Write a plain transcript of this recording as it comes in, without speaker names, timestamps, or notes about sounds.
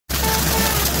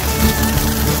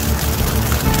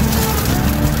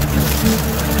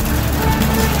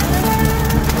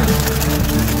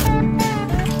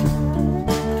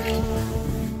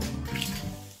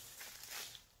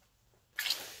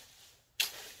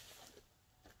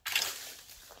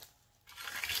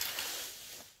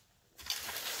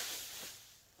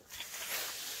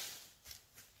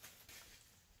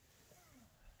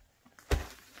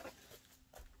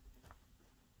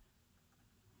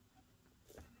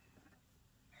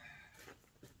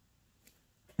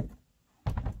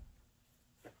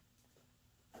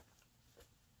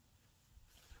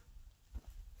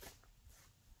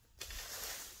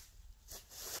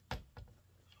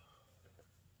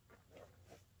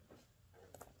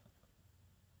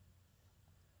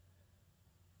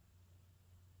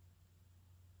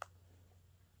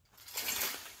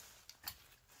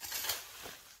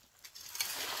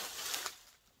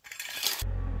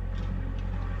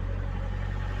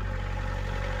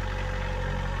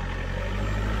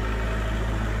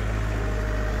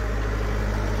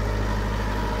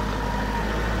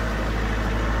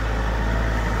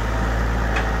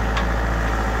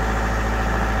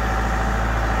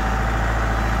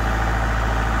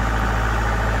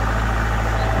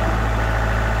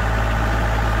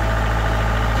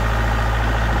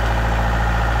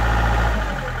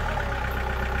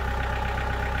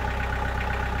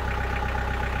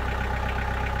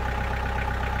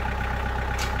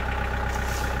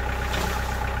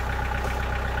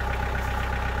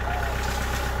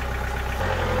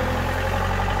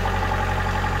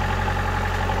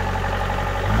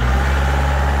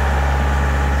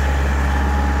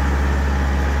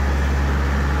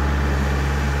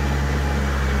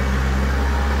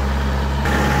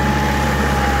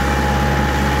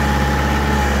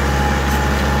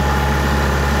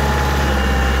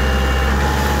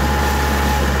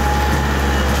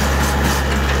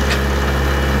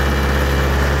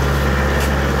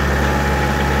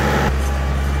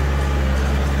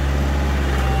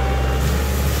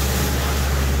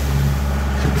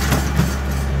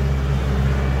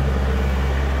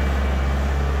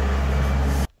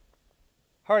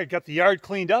All right, got the yard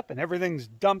cleaned up and everything's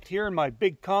dumped here in my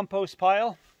big compost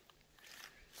pile.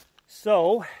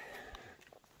 So,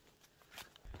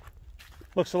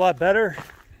 looks a lot better.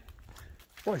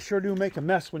 Boy, sure do make a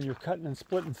mess when you're cutting and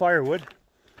splitting firewood.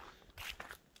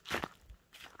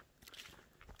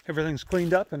 Everything's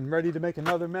cleaned up and ready to make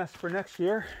another mess for next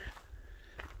year.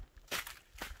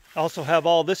 I also have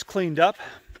all this cleaned up.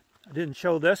 I didn't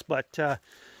show this, but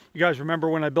you guys remember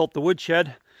when I built the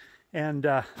woodshed and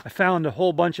I found a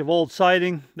whole bunch of old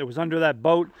siding that was under that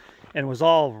boat and it was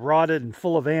all rotted and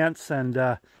full of ants and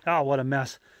oh, what a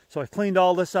mess. So I cleaned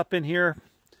all this up in here,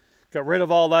 got rid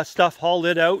of all that stuff, hauled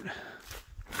it out.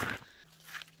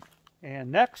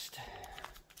 And next,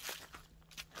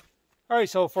 all right,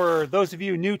 so for those of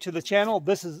you new to the channel,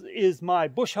 this is my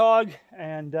bush hog,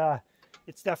 and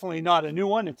it's definitely not a new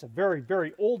one. It's a very,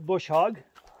 very old bush hog.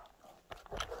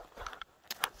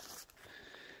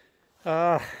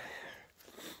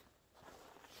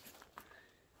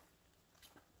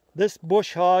 This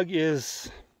bush hog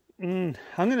is, I'm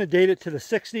going to date it to the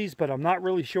 60s, but I'm not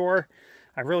really sure.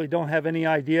 I really don't have any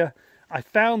idea. I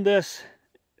found this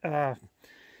in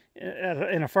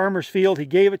a farmer's field. He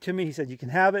gave it to me. He said, you can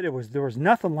have it. There was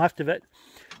nothing left of it.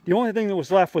 The only thing that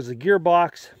was left was the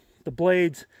gearbox, the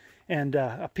blades, and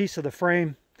a piece of the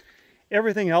frame.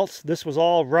 Everything else, this was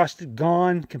all rusted,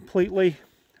 gone completely.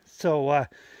 So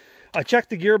I checked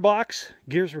the gearbox.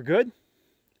 Gears were good,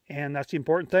 and that's the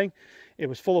important thing. It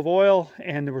was full of oil,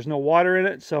 and there was no water in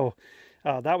it, so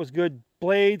that was good.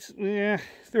 Blades, they're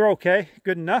okay,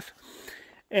 good enough.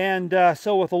 And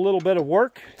so with a little bit of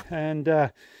work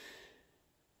and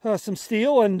some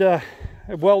steel, and I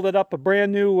welded up a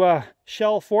brand new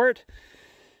shell for it.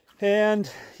 And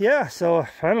yeah, so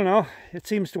I don't know, it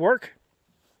seems to work.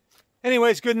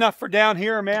 Anyways, good enough for down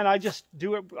here, man. I just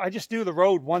do the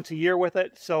road once a year with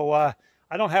it, so I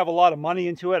don't have a lot of money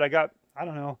into it. I got, I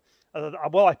don't know,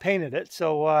 well, I painted it,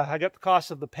 so I got the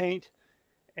cost of the paint,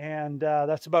 and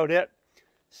that's about it.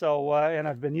 So, and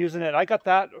I've been using it. I got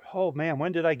that, oh man,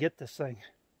 when did I get this thing?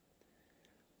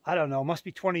 I don't know, must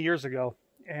be 20 years ago.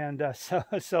 And it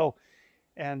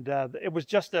was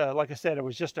just like I said, it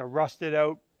was just a rusted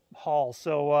out haul.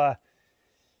 So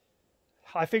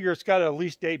I figure it's got to at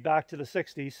least date back to the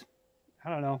 60s. I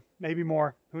don't know, maybe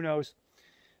more, who knows.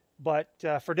 But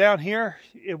for down here,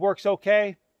 it works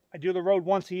okay. I do the road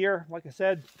once a year, like I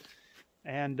said,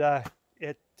 and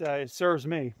it serves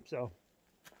me, so.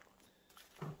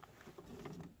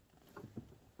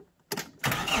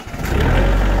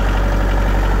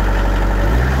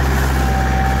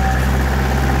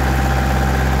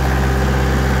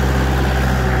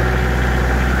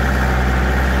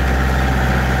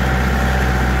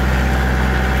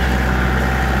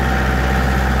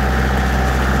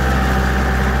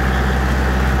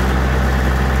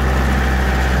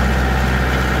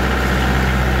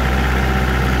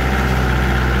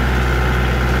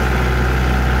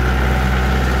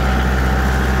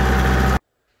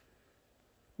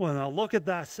 Well, now look at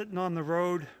that sitting on the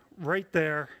road right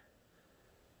there.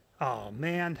 Oh,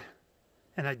 man.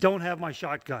 And I don't have my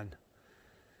shotgun.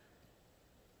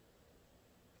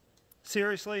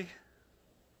 Seriously?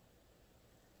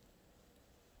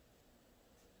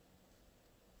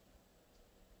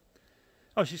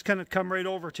 Oh, she's going to come right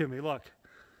over to me. Look.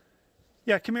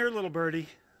 Yeah, come here, little birdie.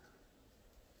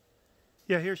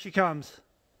 Yeah, here she comes.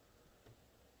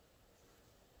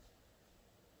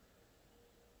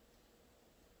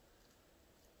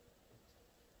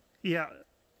 Yeah,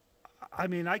 I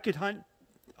mean, I could hunt.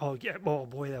 Oh, yeah. Oh,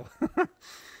 boy.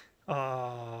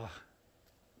 That.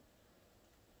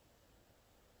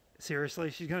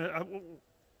 Seriously, she's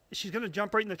gonna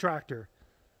jump right in the tractor.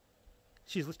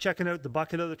 She's checking out the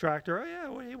bucket of the tractor.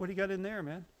 Oh yeah, what do you got in there,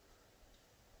 man?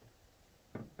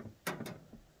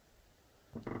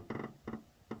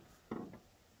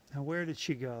 Now, where did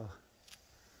she go?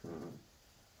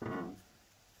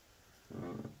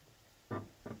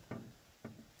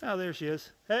 Oh, there she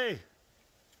is. Hey.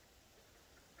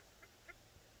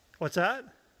 What's that?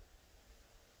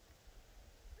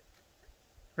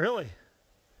 Really?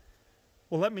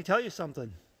 Well, let me tell you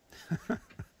something.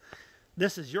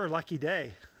 This is your lucky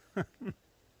day.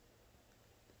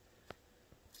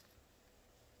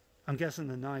 I'm guessing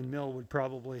the 9mm would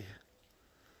probably...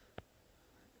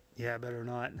 Yeah, better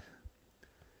not.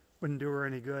 Wouldn't do her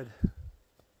any good.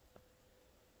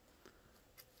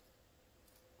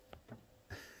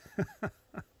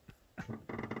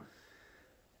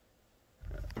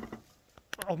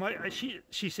 Oh my,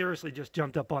 she seriously just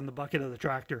jumped up on the bucket of the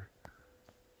tractor.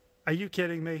 Are you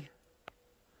kidding me?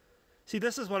 See,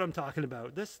 this is what I'm talking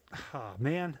about. This, oh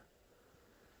man.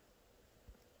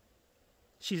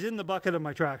 She's in the bucket of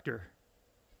my tractor.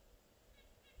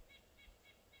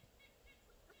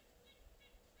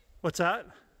 What's that?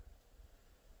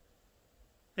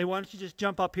 Hey, why don't you just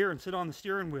jump up here and sit on the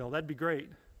steering wheel? That'd be great.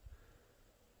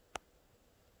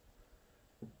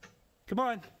 Come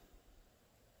on.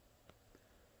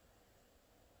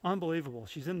 Unbelievable.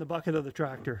 She's in the bucket of the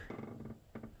tractor.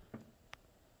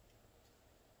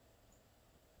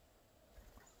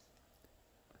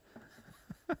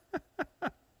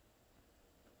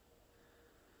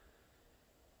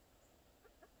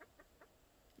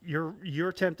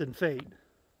 You're tempting fate.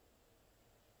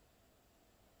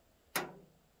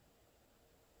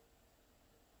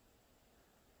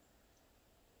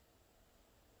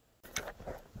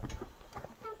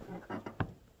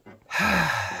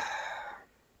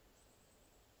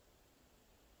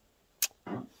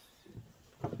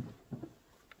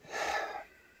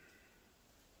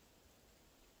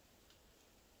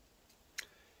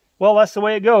 Well, that's the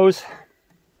way it goes.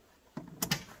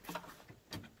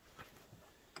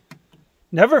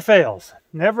 Never fails.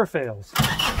 Never fails.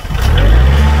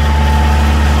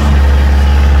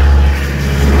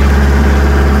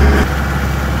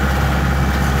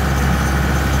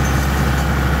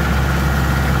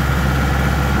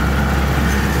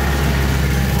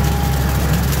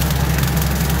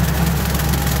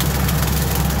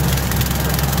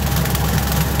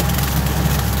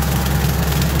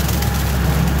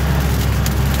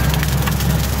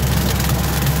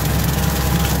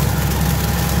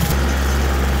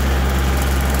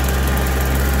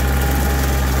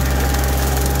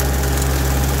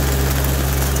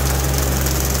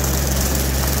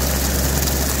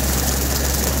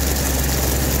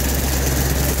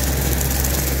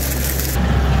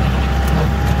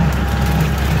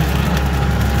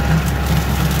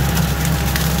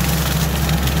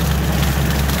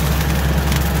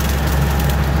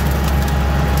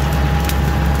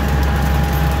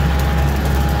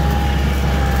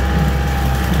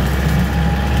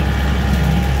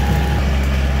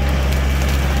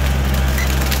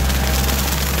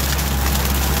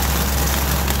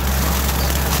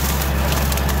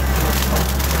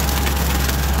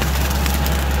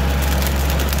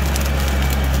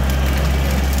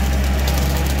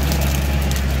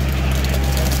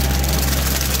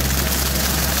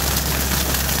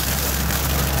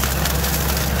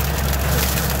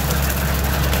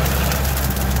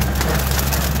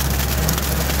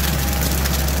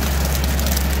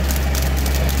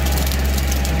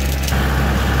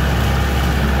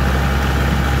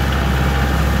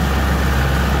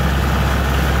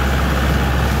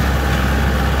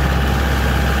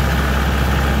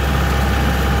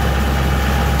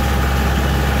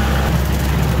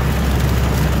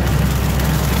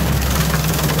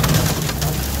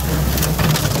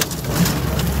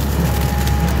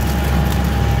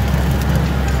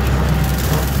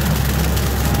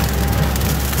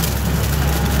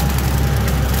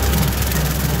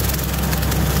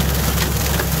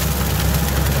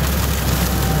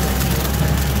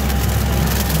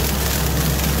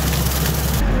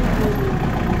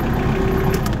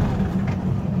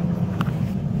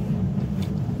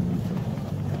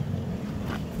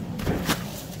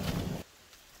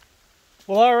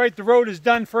 Well, all right, the road is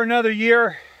done for another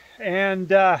year,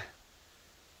 and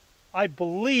I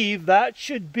believe that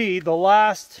should be the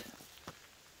last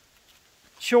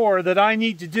chore that I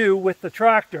need to do with the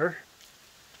tractor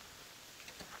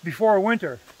before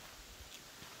winter.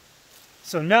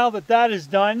 So now that that is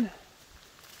done,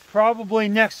 probably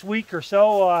next week or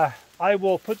so, I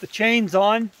will put the chains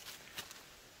on.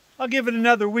 I'll give it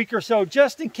another week or so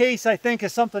just in case I think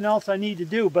of something else I need to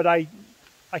do, but I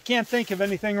can't think of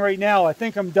anything right now. I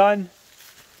think I'm done.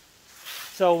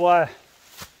 So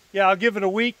yeah, I'll give it a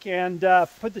week and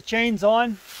put the chains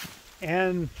on,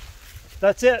 and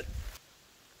that's it.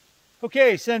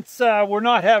 Okay, since we're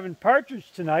not having Partridge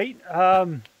tonight,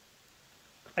 I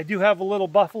do have a little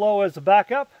buffalo as a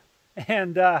backup,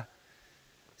 and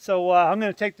so I'm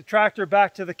going to take the tractor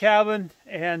back to the cabin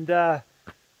and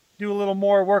do a little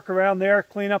more work around there,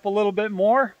 clean up a little bit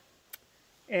more,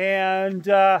 and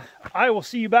I will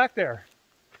see you back there.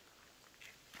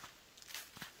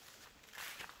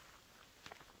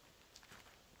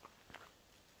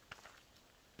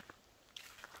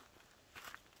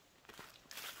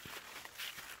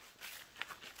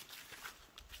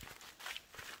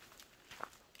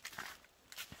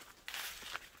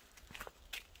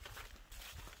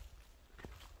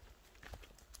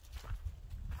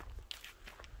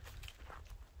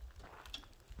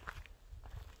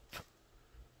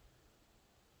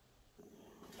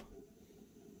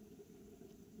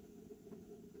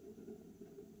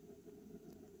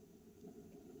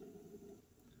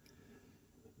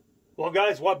 Well,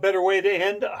 guys, what better way to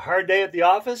end a hard day at the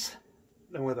office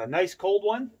than with a nice cold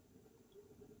one?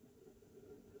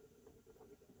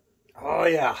 Oh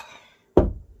yeah.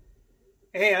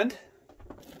 And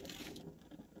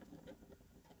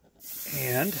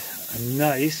a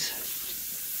nice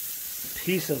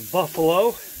piece of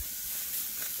buffalo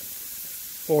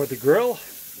for the grill.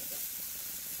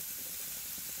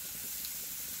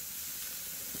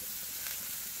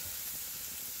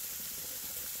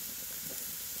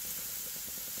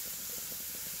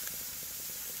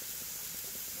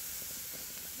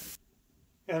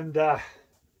 And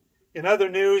in other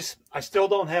news, I still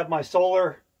don't have my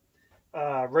solar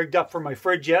rigged up for my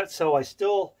fridge yet, so I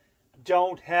still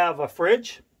don't have a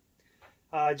fridge.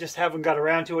 I just haven't got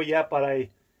around to it yet, but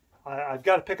I've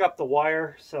got to pick up the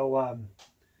wire. So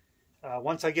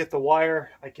once I get the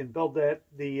wire, I can build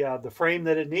the frame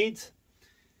that it needs,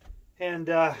 and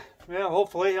yeah,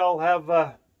 hopefully I'll have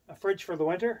a fridge for the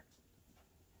winter.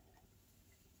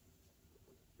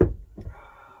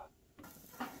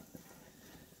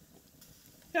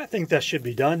 Yeah, I think that should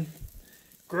be done.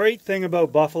 Great thing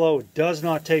about buffalo, it does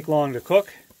not take long to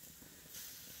cook.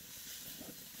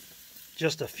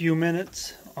 Just a few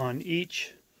minutes on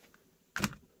each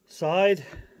side.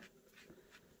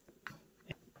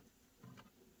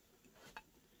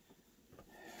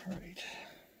 All right.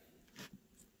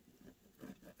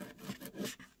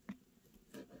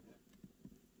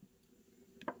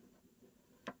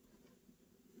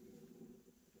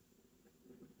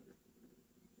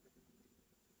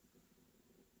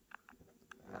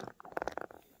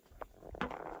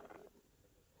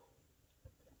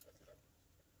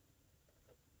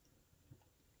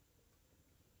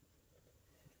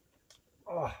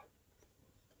 Oh,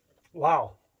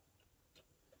 wow.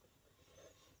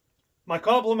 My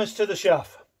compliments to the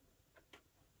chef.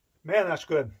 Man, that's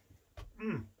good.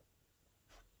 Mm.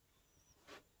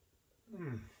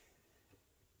 Mm.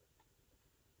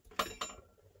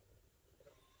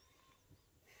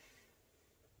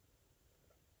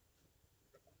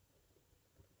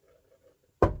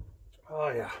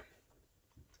 Oh, yeah.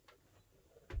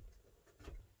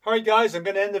 All right, guys, I'm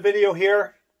going to end the video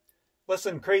here.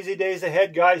 Listen, crazy days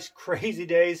ahead, guys. Crazy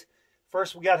days.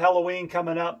 First, we got Halloween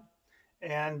coming up.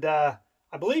 And I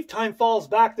believe time falls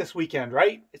back this weekend,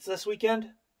 right? It's this weekend?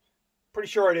 Pretty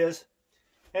sure it is.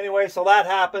 Anyway, so that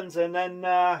happens. And then,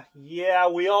 yeah,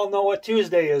 we all know what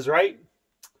Tuesday is, right?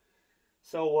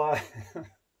 So,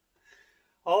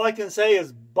 all I can say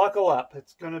is buckle up.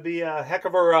 It's going to be a heck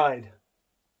of a ride.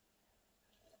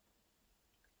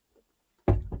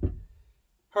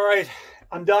 All right,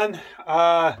 I'm done.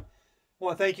 I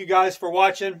want to thank you guys for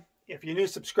watching. If you're new,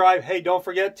 subscribe. Hey, don't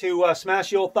forget to smash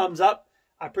the old thumbs up.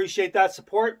 I appreciate that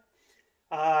support.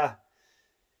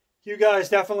 You guys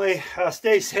definitely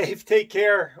stay safe, take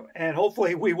care, and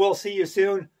hopefully we will see you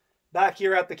soon back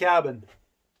here at the cabin.